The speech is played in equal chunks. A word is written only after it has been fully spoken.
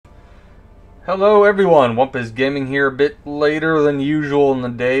Hello everyone, Wumpus Gaming here, a bit later than usual in the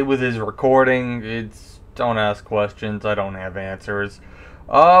day with his recording. Don't ask questions, I don't have answers.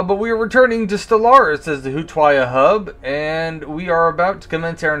 But we are returning to Stellaris as the WHOTWYA hub, and we are about to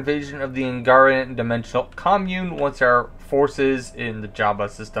commence our invasion of the Angarian Dimensional Commune once our forces in the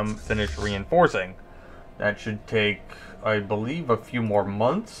Jabba system finish reinforcing. That should take, I believe, a few more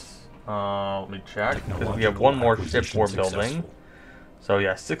months. Let me check, because we have one more ship we're building. So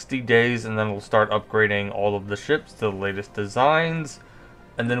yeah, 60 days, and then we'll start upgrading all of the ships to the latest designs,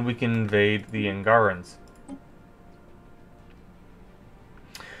 and then we can invade the Angarans.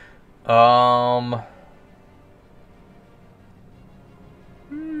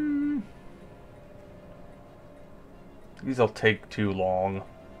 These'll take too long,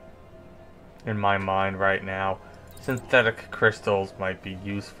 in my mind right now. Synthetic crystals might be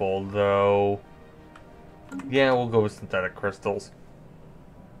useful, though. Yeah, we'll go with synthetic crystals.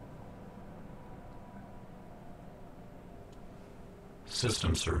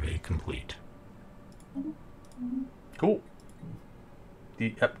 System survey complete. Cool.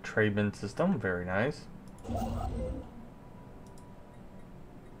 The Traben system, very nice.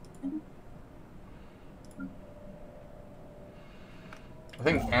 I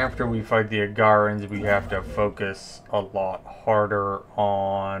think after we fight the Agarans, we have to focus a lot harder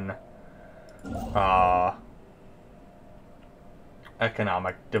on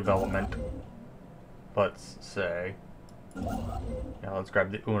economic development, let's say. Yeah, let's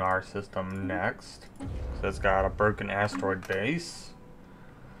grab the Unar system next. So it's got a broken asteroid base.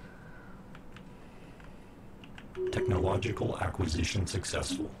 Technological acquisition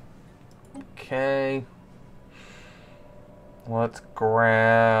successful. Okay. Let's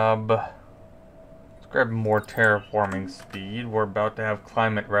grab more terraforming speed. We're about to have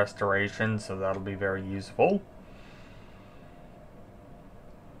climate restoration, so that'll be very useful.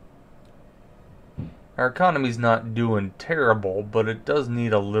 Our economy's not doing terrible, but it does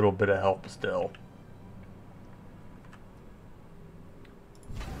need a little bit of help still.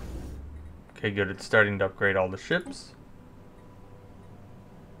 Okay, good. It's starting to upgrade all the ships.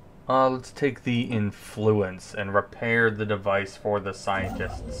 Let's take the influence and repair the device for the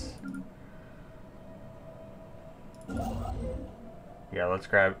scientists. Yeah, let's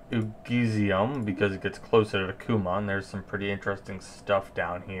grab Ugizium because it gets closer to Kuma, and there's some pretty interesting stuff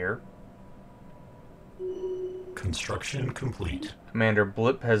down here. Construction complete. Commander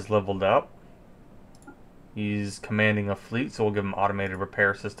Blip has leveled up. He's commanding a fleet, so we'll give him automated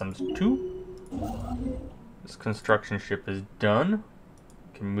repair systems too. This construction ship is done.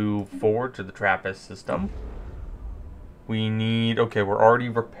 Can move forward to the Trappist system. We need... Okay, we're already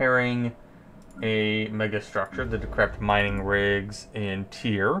repairing a megastructure, the decrepit mining rigs in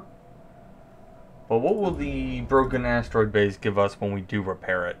Tier. But what will the broken asteroid base give us when we do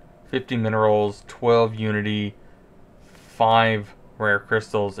repair it? 50 minerals, 12 unity, 5 rare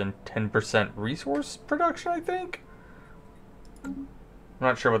crystals, and 10% resource production, I think? I'm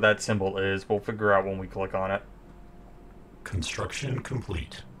not sure what that symbol is. We'll figure out when we click on it. Construction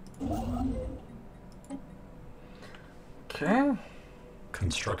complete. Okay.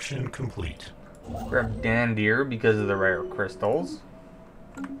 Construction complete. Grab Dandir because of the rare crystals.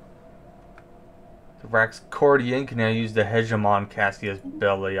 The Raxcordian can now use the Hegemon Cassius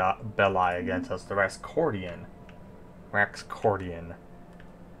Belli against us. The Raxcordian.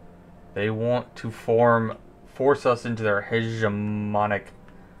 They want to force us into their hegemonic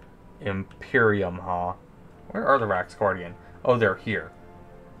imperium, huh? Where are the Raxcordian? Oh, they're here.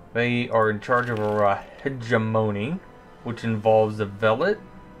 They are in charge of a hegemony, which involves the Velit,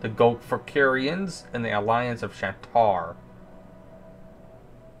 the Golfricarians, and the Alliance of Shantar.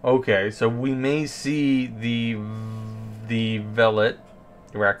 Okay, so we may see the Velit,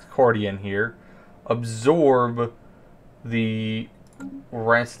 the Raxcordian here, absorb the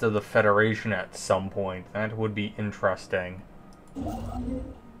rest of the Federation at some point. That would be interesting.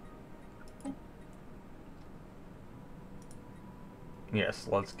 Yes,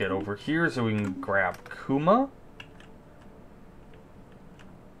 let's get over here so we can grab Kuma.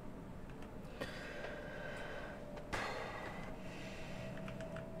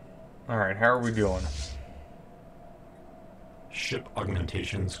 Alright, how are we doing? Ship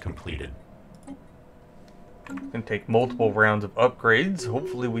augmentations completed. Gonna take multiple rounds of upgrades.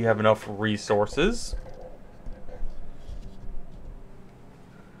 Hopefully we have enough resources.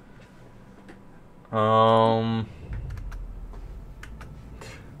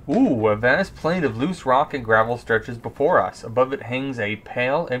 Ooh, a vast plain of loose rock and gravel stretches before us. Above it hangs a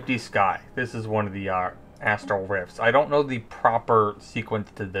pale, empty sky. This is one of the astral rifts. I don't know the proper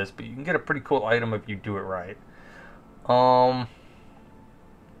sequence to this, but you can get a pretty cool item if you do it right.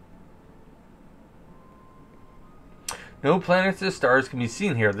 No planets or stars can be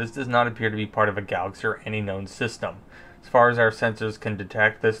seen here. This does not appear to be part of a galaxy or any known system. As far as our sensors can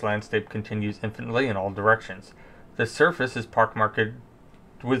detect, this landscape continues infinitely in all directions. The surface is pockmarked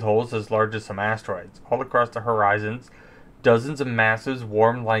with holes as large as some asteroids. All across the horizons, dozens of massive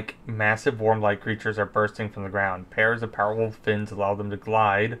worm-like creatures are bursting from the ground. Pairs of powerful fins allow them to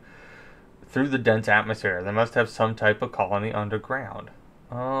glide through the dense atmosphere. They must have some type of colony underground.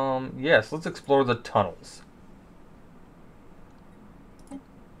 Yes, let's explore the tunnels.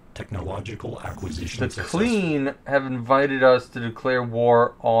 Technological acquisition The successful. Clean have invited us to declare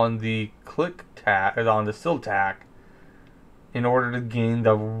war on the Siltac in order to gain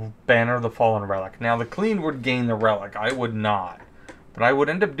the Banner of the Fallen relic. Now, the Clean would gain the relic. I would not. But I would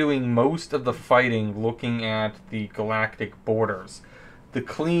end up doing most of the fighting looking at the galactic borders. The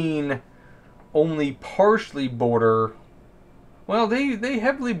Clean only partially border... Well, they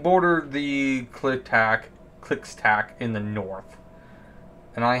heavily border the Clickstack in the north.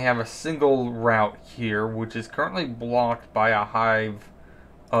 And I have a single route here, which is currently blocked by a hive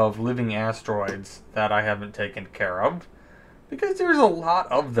of living asteroids that I haven't taken care of. Because there's a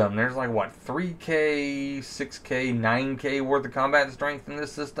lot of them. There's like, what, 3K, 6K, 9K worth of combat strength in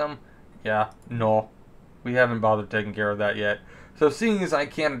this system? Yeah, no. We haven't bothered taking care of that yet. So seeing as I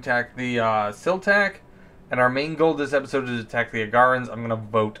can't attack the Siltac, and our main goal this episode is to attack the Agarans, I'm going to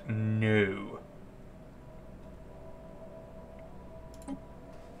vote no.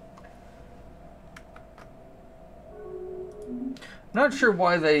 Not sure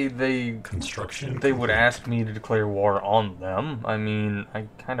why they would ask me to declare war on them. I mean, I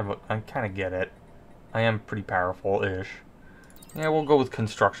kind of get it. I am pretty powerful-ish. Yeah, we'll go with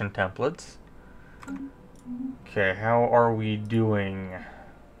construction templates. Okay, how are we doing?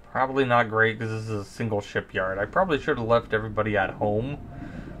 Probably not great because this is a single shipyard. I probably should have left everybody at home,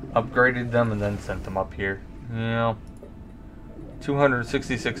 upgraded them, and then sent them up here. Yeah,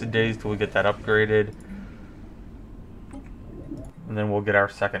 266 days till we get that upgraded. And then we'll get our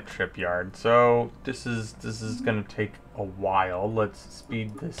second shipyard. So this is going to take a while. Let's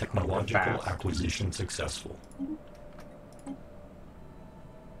speed this up Technological fast. acquisition successful. I'm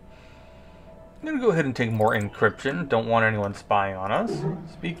going to go ahead and take more encryption. Don't want anyone spying on us.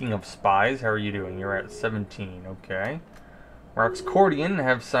 Speaking of spies, how are you doing? You're at 17. Okay. Roxcordian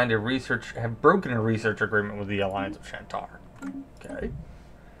have broken a research agreement with the Alliance of Shantar. Okay.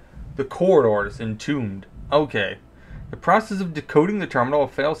 The corridors entombed. Okay. The process of decoding the terminal, a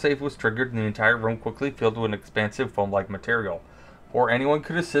failsafe was triggered and the entire room quickly filled with an expansive foam-like material. Before anyone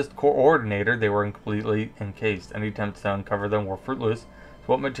could assist Coordinator, they were completely encased. Any attempts to uncover them were fruitless, so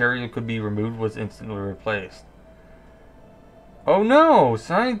what material could be removed was instantly replaced. Oh no!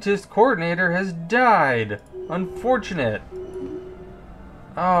 Scientist Coordinator has died! Unfortunate.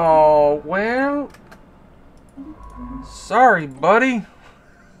 Oh, well... Sorry, buddy.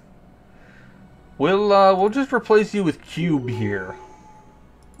 We'll just replace you with Cube here.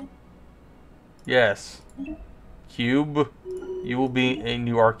 Yes. Cube, you will be a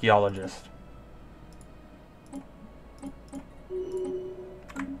new archaeologist.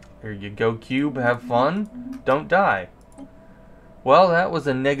 There you go, Cube. Have fun. Don't die. Well, that was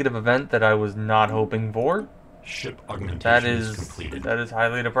a negative event that I was not hoping for. Ship augmentation is completed. That is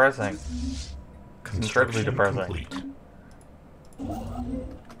highly depressing. It's incredibly depressing. Complete.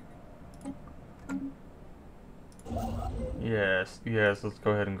 Yes, let's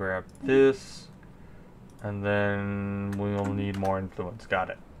go ahead and grab this. And then we'll need more influence.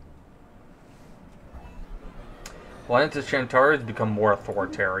 Got it. Alliance of Shantar has become more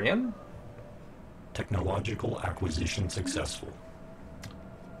authoritarian. Technological acquisition successful.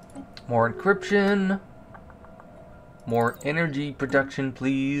 More encryption. More energy production,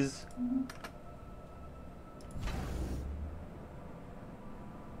 please.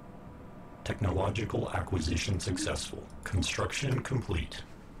 Technological acquisition successful. Construction complete.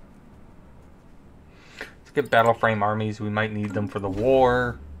 Let's get battle frame armies. We might need them for the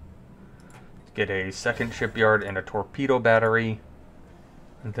war. Let's get a second shipyard and a torpedo battery.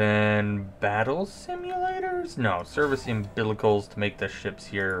 And then battle simulators? No, service umbilicals to make the ships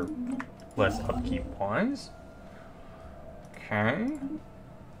here less upkeep-wise. Okay.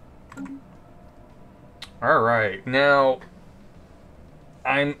 Alright, now...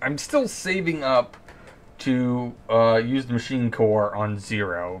 I'm still saving up to use the machine core on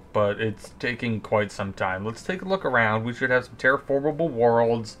 0, but it's taking quite some time. Let's take a look around. We should have some terraformable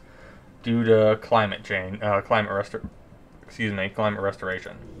worlds due to climate change, climate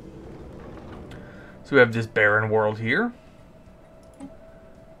restoration. So we have this barren world here.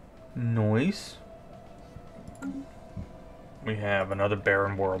 Nice. We have another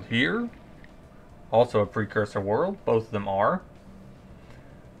barren world here. Also a precursor world. Both of them are.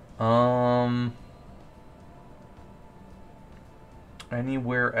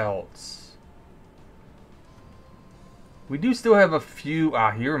 Anywhere else? We do still have a few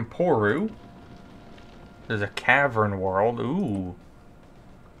here in Poru. There's a cavern world. Ooh.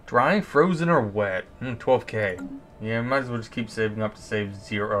 Dry, frozen, or wet. 12k. Yeah, might as well just keep saving up to save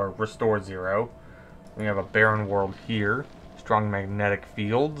 0 or restore 0. We have a barren world here. Strong magnetic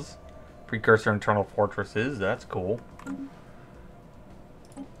fields. Precursor internal fortresses. That's cool.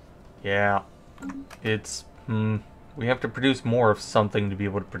 Yeah. It's... we have to produce more of something to be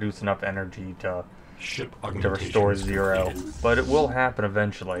able to produce enough energy to restore 0. Completed. But it will happen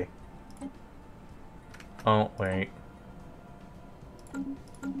eventually. Oh, wait.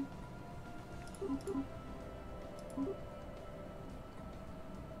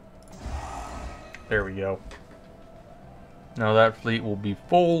 There we go. Now that fleet will be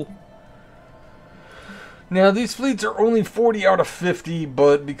full. Now these fleets are only 40 out of 50,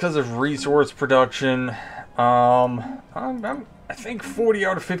 but because of resource production, I think 40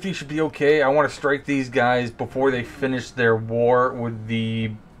 out of 50 should be okay. I want to strike these guys before they finish their war with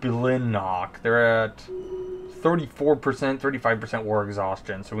the Blinnok. They're at 34%, 35% war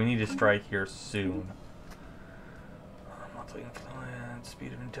exhaustion, so we need to strike here soon. Monthly influence,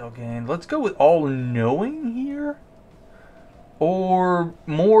 speed of intel gain. Let's go with all-knowing here. Or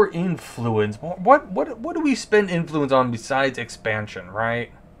more influence. What do we spend influence on besides expansion,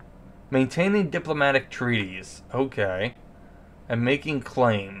 right? Maintaining diplomatic treaties. Okay. And making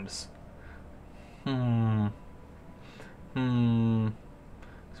claims. So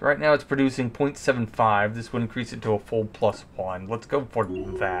right now it's producing 0.75. This would increase it to a full +1. Let's go for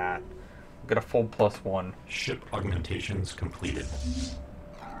that. We'll get a full +1. Ship augmentations completed.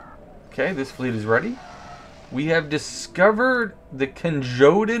 Okay, this fleet is ready. We have discovered the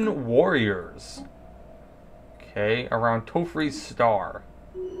Kanjodan warriors. Okay, around Tofri's star.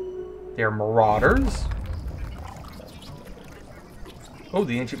 They're marauders. Oh,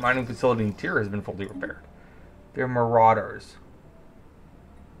 the ancient mining facility in Tyr has been fully repaired. They're marauders.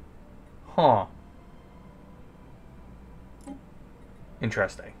 Huh.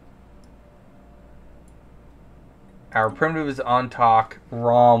 Interesting. Our primitive is Antak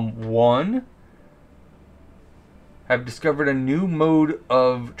Rom 1. Have discovered a new mode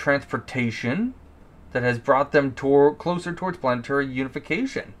of transportation that has brought them closer towards planetary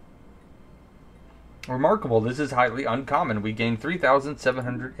unification. Remarkable. This is highly uncommon. We gained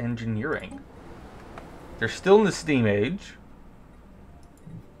 3,700 engineering. They're still in the steam age.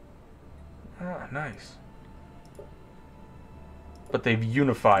 Ah, nice. But they've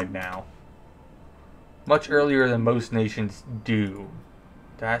unified now. Much earlier than most nations do.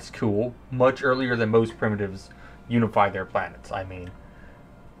 That's cool. Much earlier than most primitives unify their planets, I mean.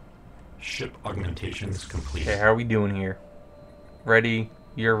 Ship augmentations complete. Okay, how are we doing here? Ready,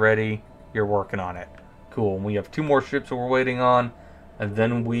 you're working on it. Cool, and we have 2 more ships that we're waiting on, and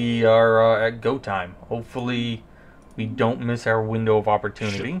then we are at go time. Hopefully we don't miss our window of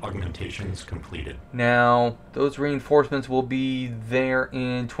opportunity. Ship augmentations completed. Now, those reinforcements will be there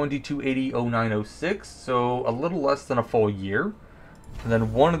in 2280-0906, so a little less than a full year. And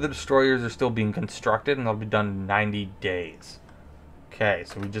then one of the destroyers are still being constructed, and they'll be done in 90 days. Okay,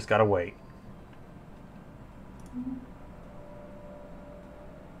 so we just gotta wait.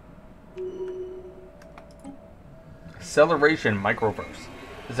 Acceleration microverse.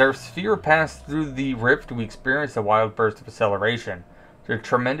 As our sphere passed through the rift, we experienced a wild burst of acceleration. The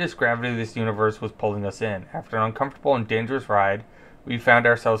tremendous gravity of this universe was pulling us in. After an uncomfortable and dangerous ride, we found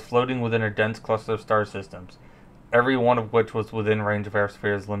ourselves floating within a dense cluster of star systems, every one of which was within range of our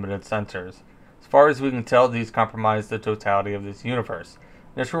sphere's limited sensors. As far as we can tell, these comprise the totality of this universe.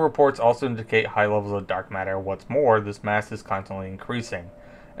 Initial reports also indicate high levels of dark matter. What's more, this mass is constantly increasing.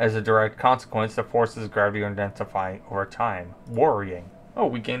 As a direct consequence, the forces of gravity are intensifying over time. Worrying. Oh,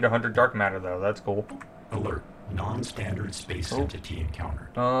 we gained 100 dark matter, though. That's cool. Alert. Non-standard space entity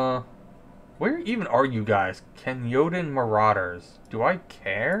encountered. Where even are you guys? Kanjodan Marauders. Do I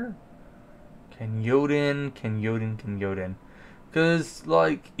care? Kanjodan. Because,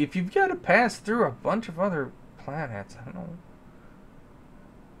 like, if you've got to pass through a bunch of other planets, I don't know.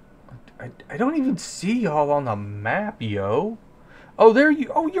 I don't even see y'all on the map, yo. Oh, there you...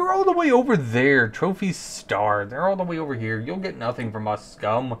 Oh, you're all the way over there. Trophy Star. They're all the way over here. You'll get nothing from us,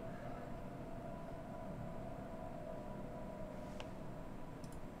 scum.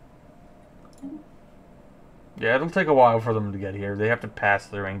 Yeah, it'll take a while for them to get here. They have to pass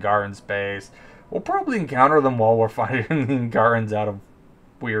through Angaran space. We'll probably encounter them while we're fighting the Angarans out of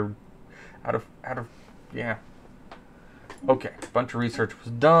weird... Yeah. Okay, a bunch of research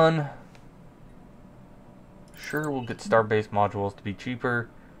was done. Sure, we'll get starbase modules to be cheaper.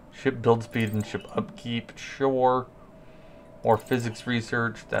 Ship build speed and ship upkeep, sure. More physics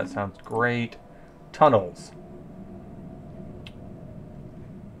research, that sounds great. Tunnels.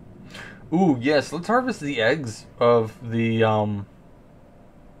 Ooh, yes, let's harvest the eggs of the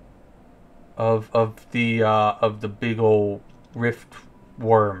of the big old rift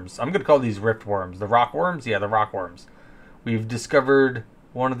worms. I'm gonna call these rift worms. The rock worms? Yeah, the rock worms. We've discovered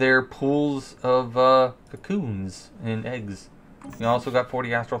one of their pools of cocoons and eggs. We also got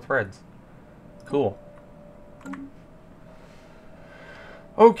 40 astral threads. Cool.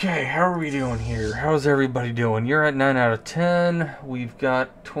 Okay, how are we doing here? How's everybody doing? You're at 9 out of 10. We've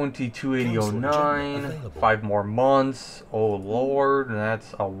got 228009. 5 more months. Oh lord,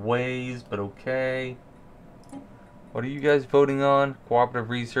 that's a ways, but okay. What are you guys voting on? Cooperative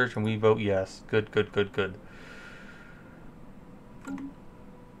research, and we vote yes. Good, good, good, good.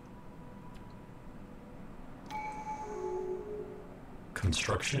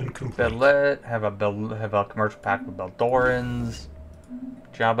 Construction complete. Bellet, have a commercial pack with Beldorans.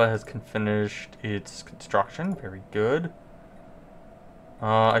 Jabba has finished its construction. Very good.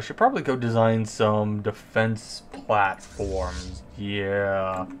 I should probably go design some defense platforms.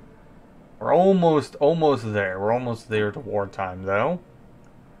 Yeah. We're almost there. We're almost there to wartime, though.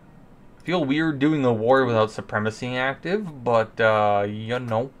 Feel weird doing a war without supremacy active, but, you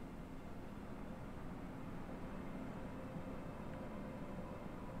know.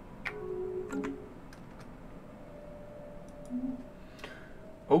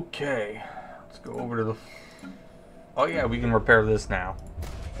 Okay, let's go over to the... Oh yeah, we can repair this now.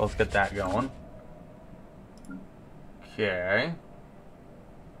 Let's get that going. Okay.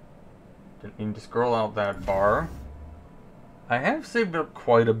 Didn't need to scroll out that far. I have saved up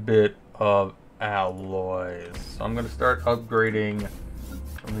quite a bit of alloys. So I'm going to start upgrading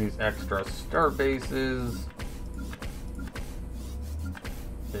some of these extra star bases.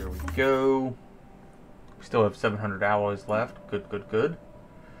 There we go. We still have 700 alloys left. Good, good, good.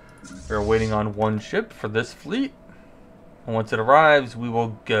 We're waiting on one ship for this fleet. And once it arrives, we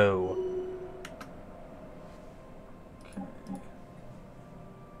will go.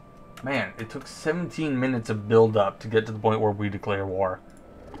 Man, it took 17 minutes of build-up to get to the point where we declare war.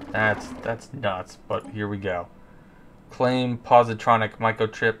 That's nuts, but here we go. Claim positronic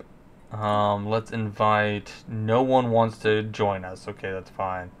microchip. Let's invite... No one wants to join us. Okay, that's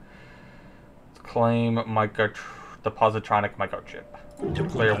fine. Let's claim the positronic microchip.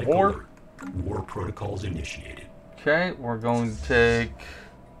 Declare war. Alert. War protocols initiated. Okay, we're going to take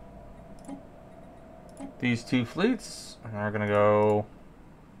these two fleets, and we're going to go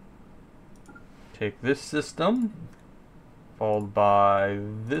take this system, followed by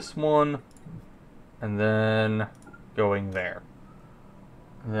this one, and then going there.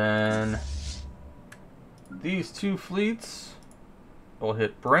 And then these two fleets will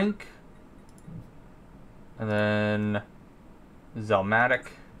hit Brink, and then Zelmatic,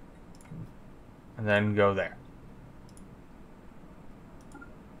 and then go there.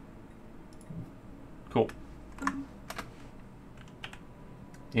 Cool.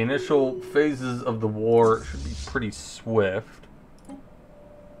 The initial phases of the war should be pretty swift.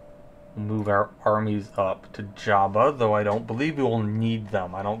 We'll move our armies up to Jabba, though I don't believe we will need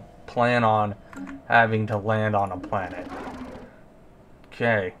them. I don't plan on having to land on a planet.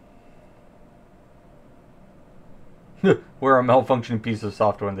 Okay. We're a malfunctioning piece of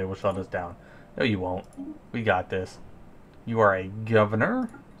software and they will shut us down. No, you won't. We got this. You are a governor,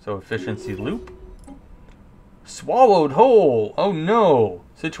 so efficiency loop. Swallowed whole! Oh no!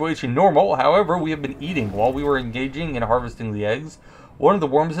 Situation normal. However, we have been eating while we were engaging in harvesting the eggs. One of the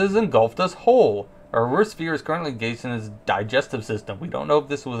worms has engulfed us whole. Our reverse sphere is currently engaged in its digestive system. We don't know if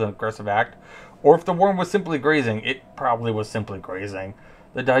this was an aggressive act or if the worm was simply grazing. It probably was simply grazing.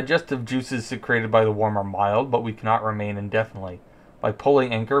 The digestive juices secreted by the worm are mild, but we cannot remain indefinitely. By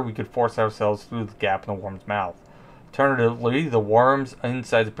pulling anchor, we could force ourselves through the gap in the worm's mouth. Alternatively, the worm's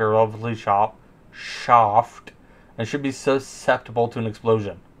insides appear relatively soft and should be susceptible to an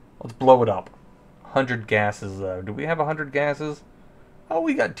explosion. Let's blow it up. 100 gases, though. Do we have 100 gases? Oh,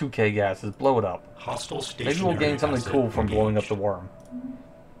 we got 2k gases. Blow it up. Hostile Maybe we'll gain something cool from blowing up the worm.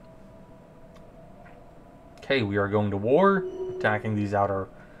 Okay, we are going to war. Attacking these outer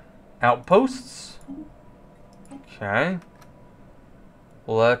outposts. Okay.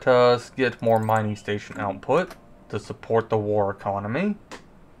 Let us get more mining station output to support the war economy.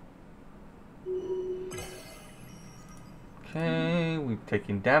 Okay, we've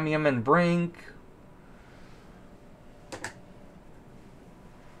taken Damium and Brink.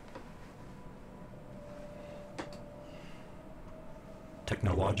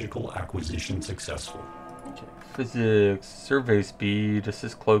 Technological acquisition successful. Okay. Physics, survey speed,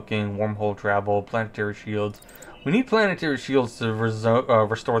 assist cloaking, wormhole travel, planetary shields. We need planetary shields to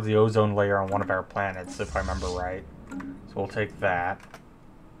restore the ozone layer on one of our planets, if I remember right. So we'll take that.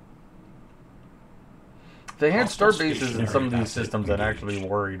 They had star bases in some of these systems that actually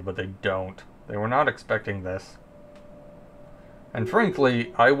worried, but they don't. They were not expecting this. And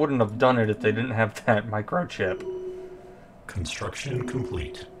frankly, I wouldn't have done it if they didn't have that microchip. Construction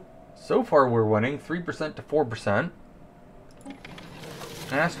complete. So far we're winning 3% to 4%.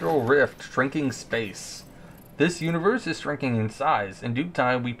 Astral Rift, shrinking space. This universe is shrinking in size. In due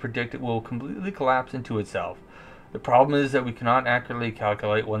time, we predict it will completely collapse into itself. The problem is that we cannot accurately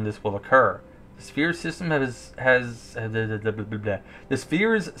calculate when this will occur. The sphere system the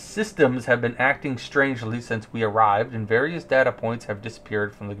sphere's systems have been acting strangely since we arrived, and various data points have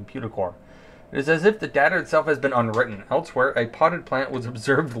disappeared from the computer core. It is as if the data itself has been unwritten. Elsewhere, a potted plant was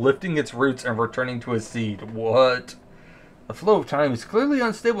observed lifting its roots and returning to a seed. What? The flow of time is clearly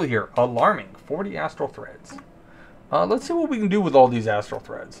unstable here. Alarming. 40 astral threads. Let's see what we can do with all these astral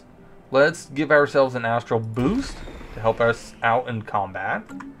threads. Let's give ourselves an astral boost to help us out in combat.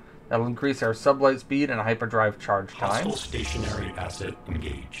 That'll increase our sublight speed and hyperdrive charge time. Hostile stationary asset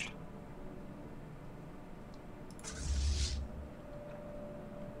engaged.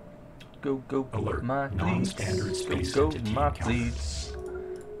 Go, Alert. my Non-standard fleets. space Go, entity my encounter. fleets.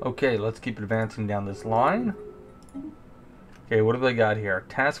 Okay, let's keep advancing down this line. Okay, what do they got here?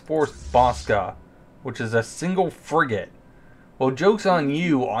 Task Force Bosca, which is a single frigate. Well, joke's on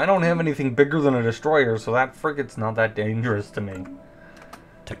you. I don't have anything bigger than a destroyer, so that frigate's not that dangerous to me.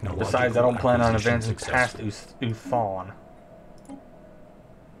 Besides, I don't plan on advancing past Uthon.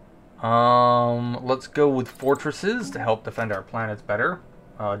 Let's go with fortresses to help defend our planets better.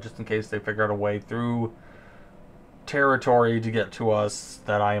 Just in case they figure out a way through territory to get to us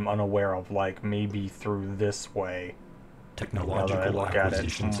that I am unaware of, like maybe through this way. Technological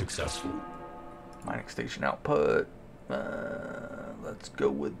acquisition successful. Mining station output. Let's go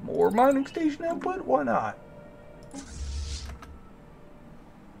with more mining station output. Why not?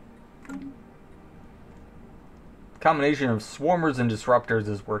 Combination of swarmers and disruptors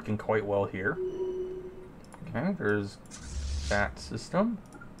is working quite well here. Okay, there's that system.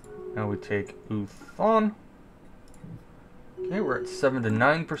 Now we take Uthon. Okay, we're at 7 to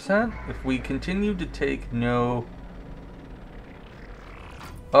 9%. If we continue to take no...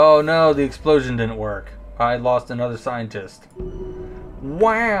 Oh no, the explosion didn't work. I lost another scientist.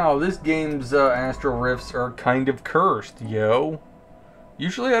 Wow, this game's astral rifts are kind of cursed, yo.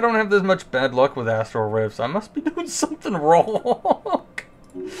 Usually I don't have this much bad luck with astral rifts. I must be doing something wrong.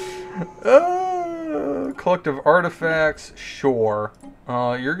 Collective artifacts, sure.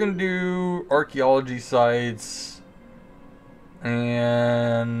 You're gonna do archaeology sites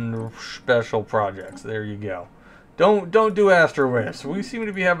and special projects. There you go. Don't do astral rifts. We seem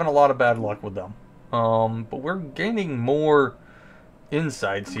to be having a lot of bad luck with them. But we're gaining more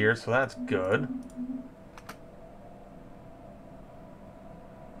insights here, so that's good.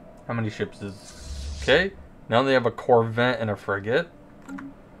 How many ships is... Okay. Now they have a corvette and a frigate.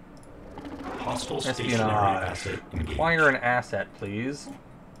 Hostile stationary asset engaged. Acquire an asset, please.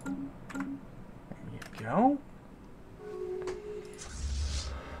 There you go.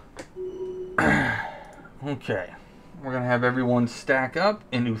 Okay. We're going to have everyone stack up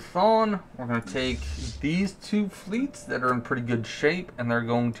in Uthon. We're going to take these two fleets that are in pretty good shape, and they're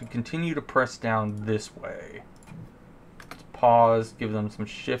going to continue to press down this way. Let's pause, give them some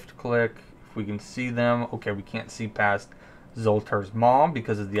shift click. If we can see them. Okay, we can't see past Zoltar's mom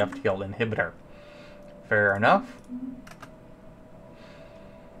because of the FTL inhibitor. Fair enough.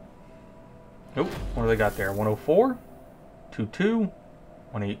 Nope, what do they got there? 104, 22,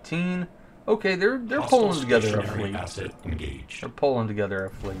 118. Okay, they're pulling together a fleet. They're pulling together a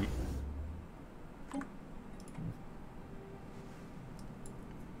fleet.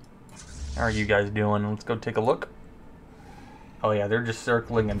 How are you guys doing? Let's go take a look. Oh yeah, they're just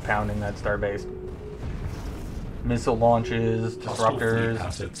circling and pounding that starbase. Missile launches, disruptors.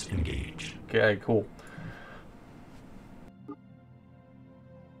 Assets engaged. Okay, cool.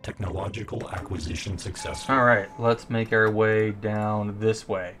 Technological acquisition successful. Alright, let's make our way down this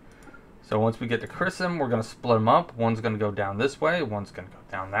way. So once we get to Chrism, we're going to split them up. One's going to go down this way, one's going to go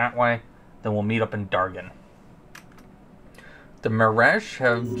down that way. Then we'll meet up in Dargan. The Maresh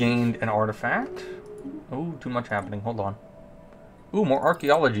have gained an artifact. Oh, too much happening. Hold on. Ooh, more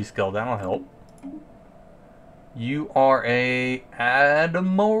archaeology skill. That'll help. You are a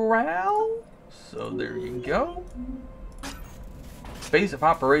Admiral. So there you go. Base of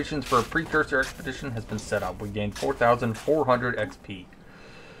operations for a precursor expedition has been set up. We gained 4,400 XP.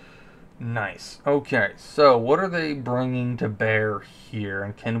 Nice. Okay, so what are they bringing to bear here,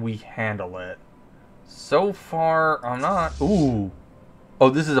 and can we handle it? So far, I'm not... Ooh.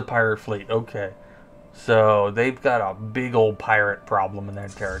 Oh, this is a pirate fleet. Okay. So, they've got a big old pirate problem in their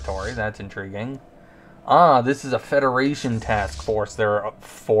territory. That's intriguing. Ah, this is a Federation task force they're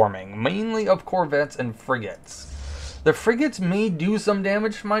forming. Mainly of corvettes and frigates. The frigates may do some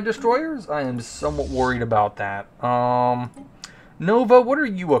damage to my destroyers. I am somewhat worried about that. Nova, what are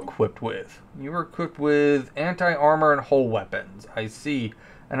you equipped with? You're equipped with anti-armor and hull weapons. I see.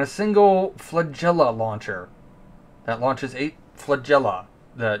 And a single flagella launcher. That launches 8 flagella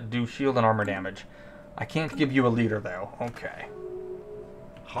that do shield and armor damage. I can't give you a leader, though. Okay.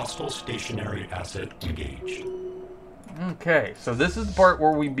 Hostile stationary asset engaged. Okay, so this is the part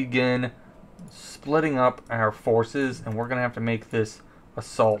where we begin splitting up our forces, and we're going to have to make this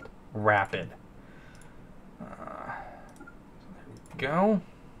assault rapid. Go.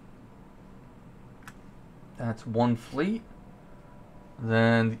 That's one fleet.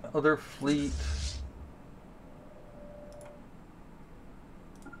 Then the other fleet.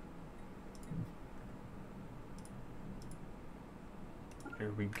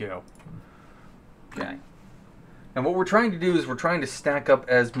 Here we go. Okay. And what we're trying to do is we're trying to stack up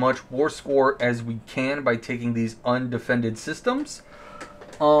as much war score as we can by taking these undefended systems,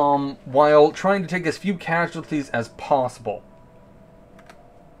 while trying to take as few casualties as possible.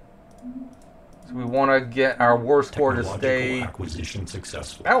 So we want to get our war score to stay acquisition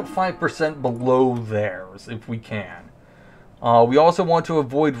successful. about 5% below theirs if we can. We also want to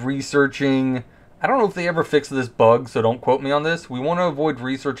avoid researching... I don't know if they ever fixed this bug, so don't quote me on this. We want to avoid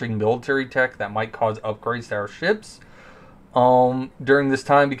researching military tech that might cause upgrades to our ships during this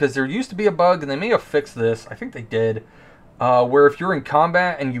time, because there used to be a bug, and they may have fixed this. I think they did. Where if you're in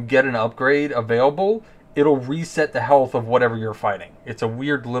combat and you get an upgrade available, it'll reset the health of whatever you're fighting. It's a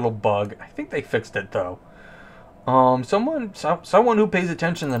weird little bug. I think they fixed it, though. Someone who pays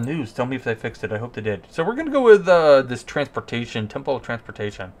attention to the news, tell me if they fixed it. I hope they did. So we're going to go with this transportation, Temple of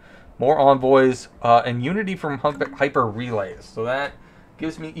Transportation. More envoys, and unity from hyper relays. So that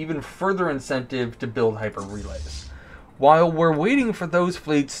gives me even further incentive to build hyper relays. While we're waiting for those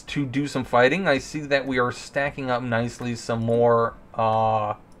fleets to do some fighting, I see that we are stacking up nicely some more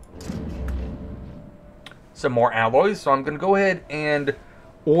alloys. So I'm going to go ahead and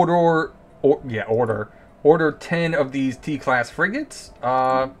order 10 of these T-class frigates.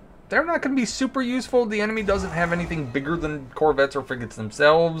 They're not going to be super useful. The enemy doesn't have anything bigger than corvettes or frigates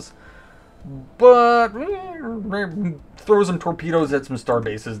themselves. But throw some torpedoes at some star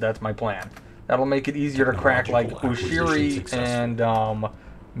bases. That's my plan. That'll make it easier to crack like Ushiri and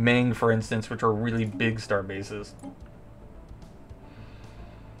Ming, for instance, which are really big star bases.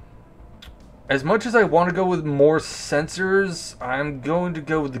 As much as I want to go with more sensors, I'm going to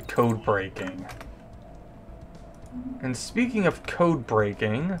go with the code breaking. And speaking of code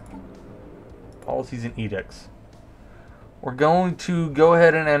breaking, policies and edicts. We're going to go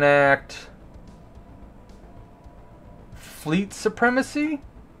ahead and enact fleet supremacy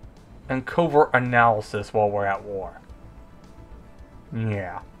and covert analysis while we're at war.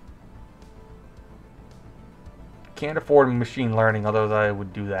 Yeah. Can't afford machine learning, otherwise I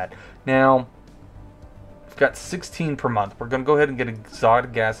would do that. Now, we've got 16 per month. We're going to go ahead and get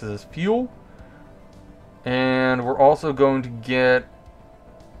exotic gases as fuel. And we're also going to get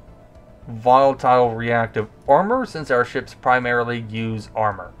volatile reactive armor, since our ships primarily use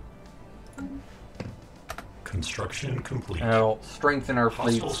armor. Construction complete. And it'll strengthen our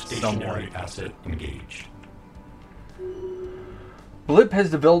fleet Hostile stationary somewhat. asset engaged. Blip has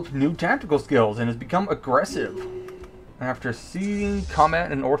developed new tactical skills and has become aggressive after seeing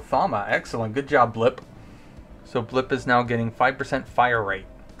combat in Orthama. Excellent. Good job, Blip. So Blip is now getting 5% fire rate.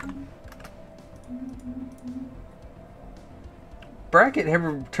 Brackett have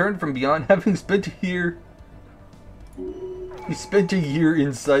returned from beyond, having spent a year. He spent a year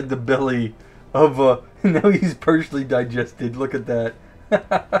inside the belly of now he's partially digested. Look at that.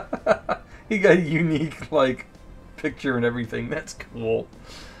 He got a unique like picture and everything. That's cool.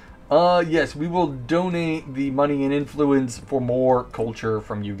 Yes, we will donate the money and influence for more culture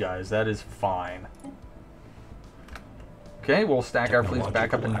from you guys. That is fine. Okay, we'll stack our fleets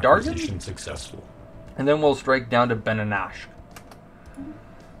back up in Dargan. Successful. And then we'll strike down to Benanash.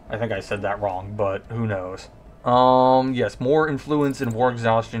 I think I said that wrong, but who knows. Yes, more influence and war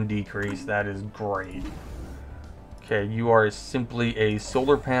exhaustion decrease. That is great. Okay, you are simply a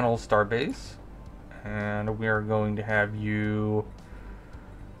solar panel starbase. And we are going to have you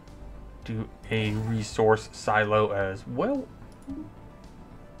do a resource silo as well.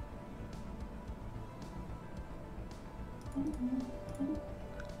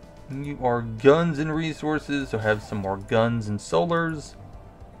 You are guns and resources, so have some more guns and solars.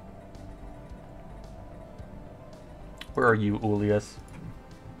 Where are you, Ulius?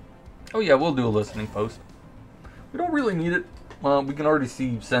 Oh yeah, we'll do a listening post. We don't really need it. We can already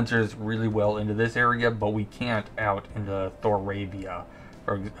see sensors really well into this area, but we can't out into Thoravia,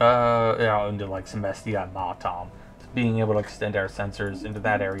 or out into like Semestia and Matam. So being able to extend our sensors into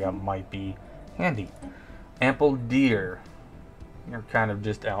that area might be handy. Ample Deer. You're kind of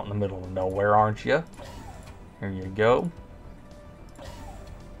just out in the middle of nowhere, aren't you? Here you go.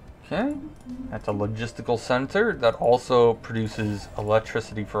 Okay, that's a logistical sensor that also produces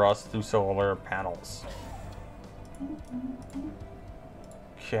electricity for us through solar panels.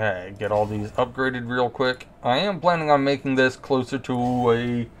 Okay, get all these upgraded real quick. I am planning on making this closer to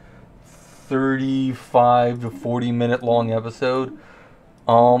a 35 to 40 minute long episode.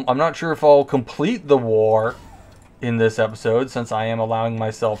 I'm not sure if I'll complete the war in this episode, since I am allowing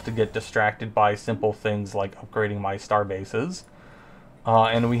myself to get distracted by simple things like upgrading my star bases.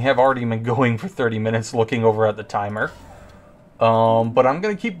 And we have already been going for 30 minutes looking over at the timer. But I'm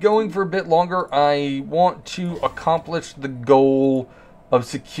going to keep going for a bit longer. I want to accomplish the goal of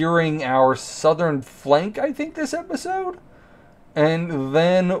securing our southern flank, I think, this episode. And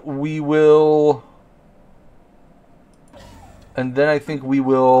then we will... And then I think we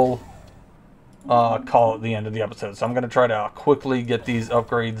will call it the end of the episode. So I'm going to try to quickly get these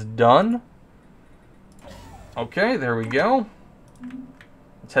upgrades done. Okay, there we go.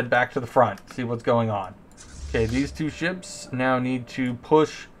 Let's head back to the front, see what's going on. Okay, these two ships now need to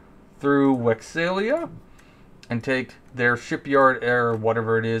push through Wexalia and take their shipyard, or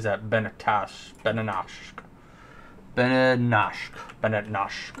whatever it is, at Benetashk.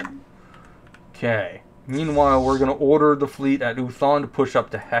 Okay. Meanwhile, we're going to order the fleet at Uthon to push up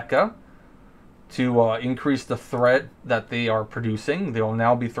to Heka to increase the threat that they are producing. They will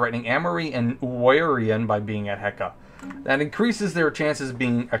now be threatening Amory and Uwarian by being at Heka. That increases their chances of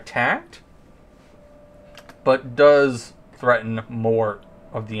being attacked, but does threaten more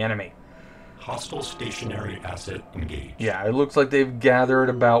of the enemy. Hostile stationary asset engaged. Yeah, it looks like they've gathered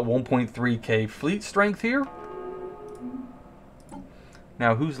about 1.3k fleet strength here.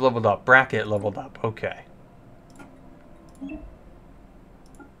 Now, who's leveled up? Bracket leveled up. Okay.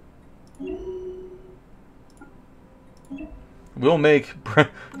 We'll make...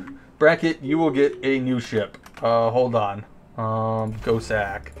 Bracket, you will get a new ship. Hold on.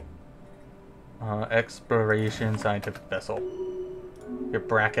 Gosak. Exploration Scientific Vessel. Get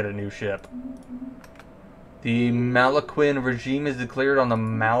Bracket a new ship. The Malaquin regime is declared on the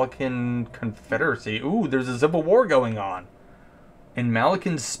Malacan Confederacy. Ooh, there's a civil war going on. In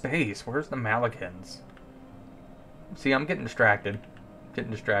Malacan space. Where's the Malacans? See, I'm getting distracted.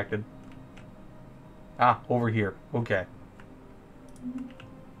 Ah, over here. Okay.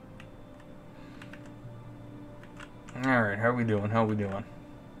 Alright, how are we doing?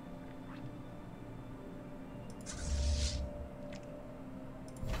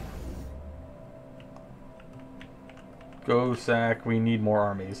 Go, Sack. We need more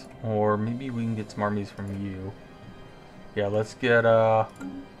armies. Or maybe we can get some armies from you. Yeah, let's get, 4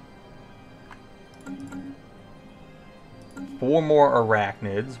 more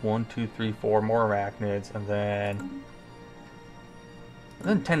arachnids. 1, 2, 3, 4 more arachnids. And then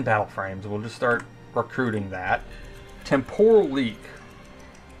 10 battle frames. We'll just start recruiting that. Temporal leak.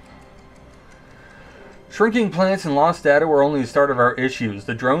 Shrinking plants and lost data were only the start of our issues.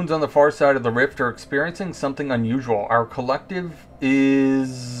 The drones on the far side of the rift are experiencing something unusual. Our collective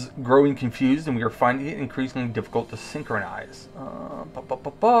is growing confused and we are finding it increasingly difficult to synchronize.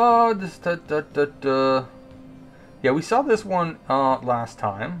 Yeah, we saw this one last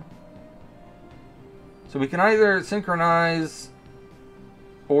time. So we can either synchronize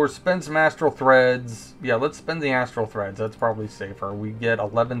or spend some astral threads. Yeah, let's spend the astral threads. That's probably safer. We get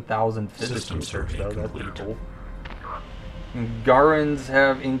 11,000 physics research, though. That's pretty cool. And Garans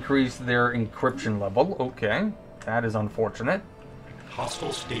have increased their encryption level. Okay, that is unfortunate.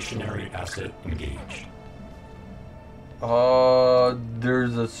 Hostile stationary asset engaged.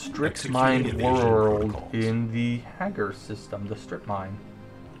 There's a strip mine world in the Hager system. The strip mine.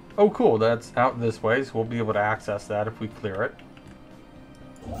 Oh, cool. That's out this way, so we'll be able to access that if we clear it.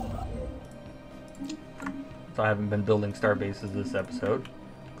 So I haven't been building star bases this episode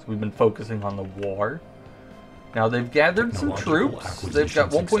because we've been focusing on the war. Now they've gathered some troops. They've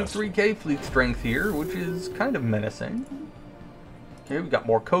got 1.3k fleet strength here, which is kind of menacing. Okay, we've got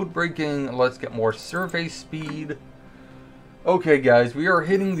more code breaking. Let's get more survey speed. Okay, guys, we are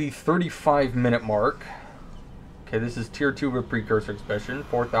hitting the 35-minute mark. Okay, this is Tier 2 of Precursor Expedition.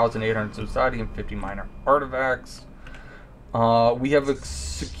 4,800 society and 50 minor artifacts. We have a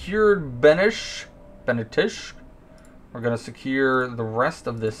secured Benetish. We're going to secure the rest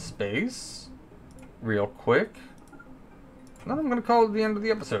of this space real quick. And then I'm going to call it the end of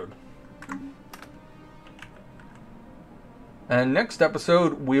the episode. And next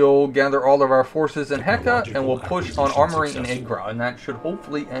episode, we'll gather all of our forces in Heka, and we'll push on armoring in Agra, and that should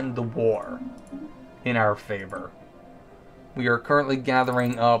hopefully end the war in our favor. We are currently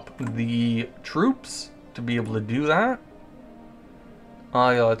gathering up the troops to be able to do that.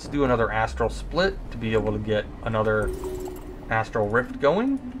 Yeah, let's do another astral split to be able to get another astral rift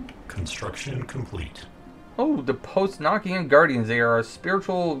going. Construction complete. Oh, the post-Nokian Guardians, they are a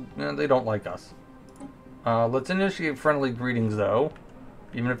spiritual... they don't like us. Let's initiate friendly greetings, though.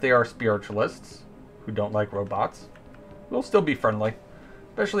 Even if they are spiritualists who don't like robots. We'll still be friendly.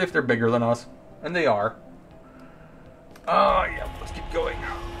 Especially if they're bigger than us. And they are. Yeah, let's keep going.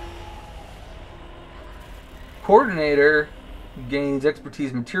 Coordinator gains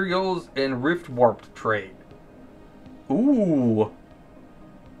expertise materials and rift warped trade. Ooh.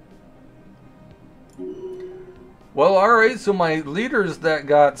 Well, alright, so my leaders that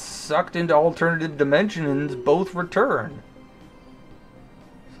got sucked into alternative dimensions both return.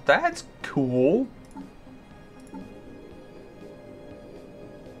 That's cool.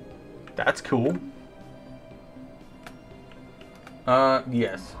 That's cool.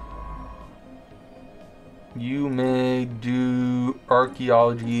 Yes. You may do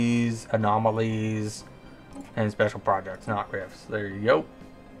archaeologies, anomalies, and special projects, not rifts. There you go.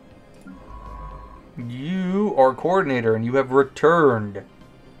 You are coordinator and you have returned.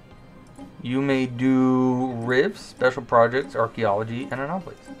 You may do rifts, special projects, archaeology, and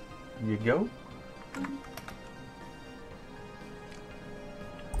anomalies. There you go.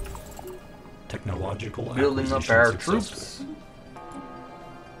 Technological Building up our troops.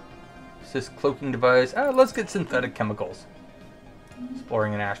 Assist cloaking device. Let's get synthetic chemicals.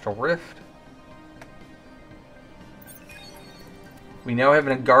 Exploring an astral rift. We now have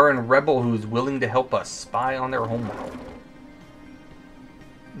an Agaran rebel who's willing to help us spy on their homeworld.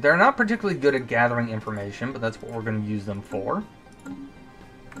 They're not particularly good at gathering information, but that's what we're going to use them for.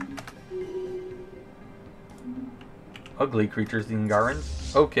 Ugly creatures, the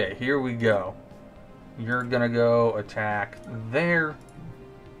Angarans. Okay, here we go. You're going to go attack there.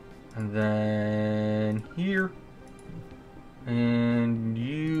 And then here. And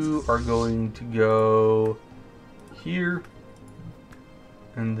you are going to go here.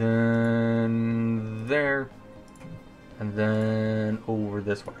 And then there. And then over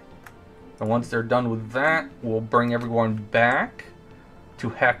this way. And once they're done with that, we'll bring everyone back to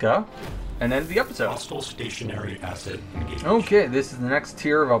Heka and end the episode. Hostile stationary asset engaged. Okay, this is the next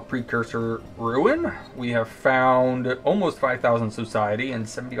tier of our precursor ruin. We have found almost 5,000 society and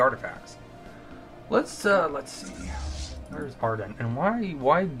 70 artifacts. Let's see. Where's Arden? And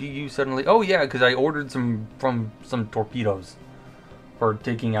why do you suddenly... Oh yeah, because I ordered some from some torpedoes for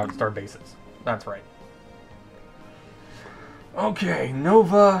taking out star bases. That's right. Okay,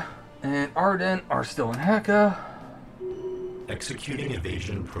 Nova and Arden are still in Heka. Executing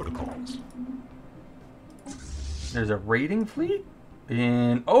evasion protocols. There's a raiding fleet?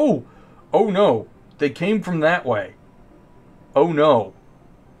 And... Oh no. They came from that way. Oh no.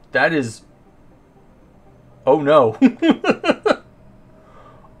 That is... Oh no.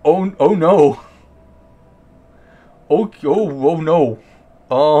 oh no.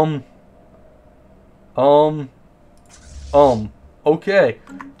 Oh no. Okay.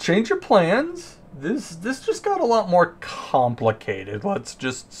 Change your plans. This just got a lot more complicated, let's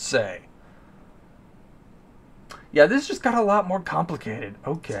just say. Yeah, this just got a lot more complicated.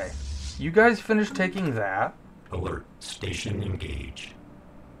 Okay. You guys finished taking that. Alert. Station engaged.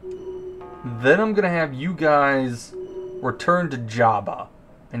 Then I'm going to have you guys return to Jabba.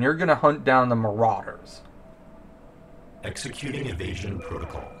 And you're going to hunt down the Marauders. Executing evasion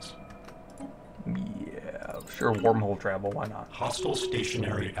protocols. Yeah, sure, wormhole travel, why not? Hostile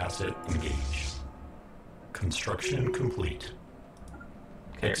stationary asset engaged. Construction complete.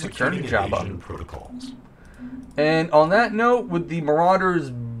 Okay, return to Executing Jabba. evasion protocols. And on that note, with the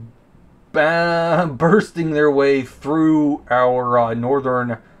Marauders bursting their way through our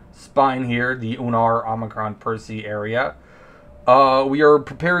northern spine here, the Unar, Omicron, Percy area, we are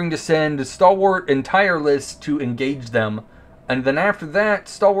preparing to send Stalwart and Tireless to engage them. And then after that,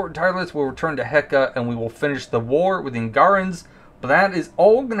 Stalwart and Tireless will return to Heka and we will finish the war with Angarans. But that is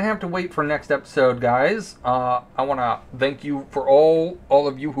all going to have to wait for next episode, guys. I want to thank you for all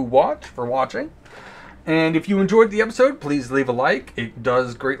of you who watch, for watching. And if you enjoyed the episode, please leave a like. It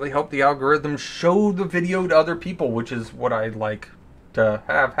does greatly help the algorithm show the video to other people, which is what I'd like to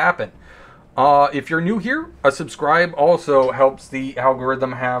have happen. If you're new here, a subscribe also helps the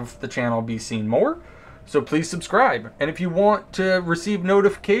algorithm have the channel be seen more. So please subscribe. And if you want to receive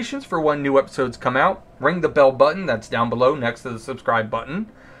notifications for when new episodes come out, ring the bell button that's down below next to the subscribe button.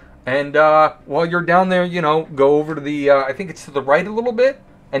 And while you're down there, you know, go over to the, I think it's to the right a little bit,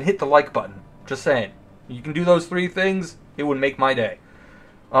 and hit the like button. Just saying. You can do those 3 things. It would make my day.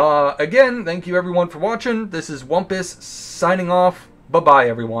 Again, thank you everyone for watching. This is Wumpus signing off. Bye-bye,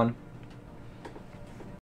 everyone.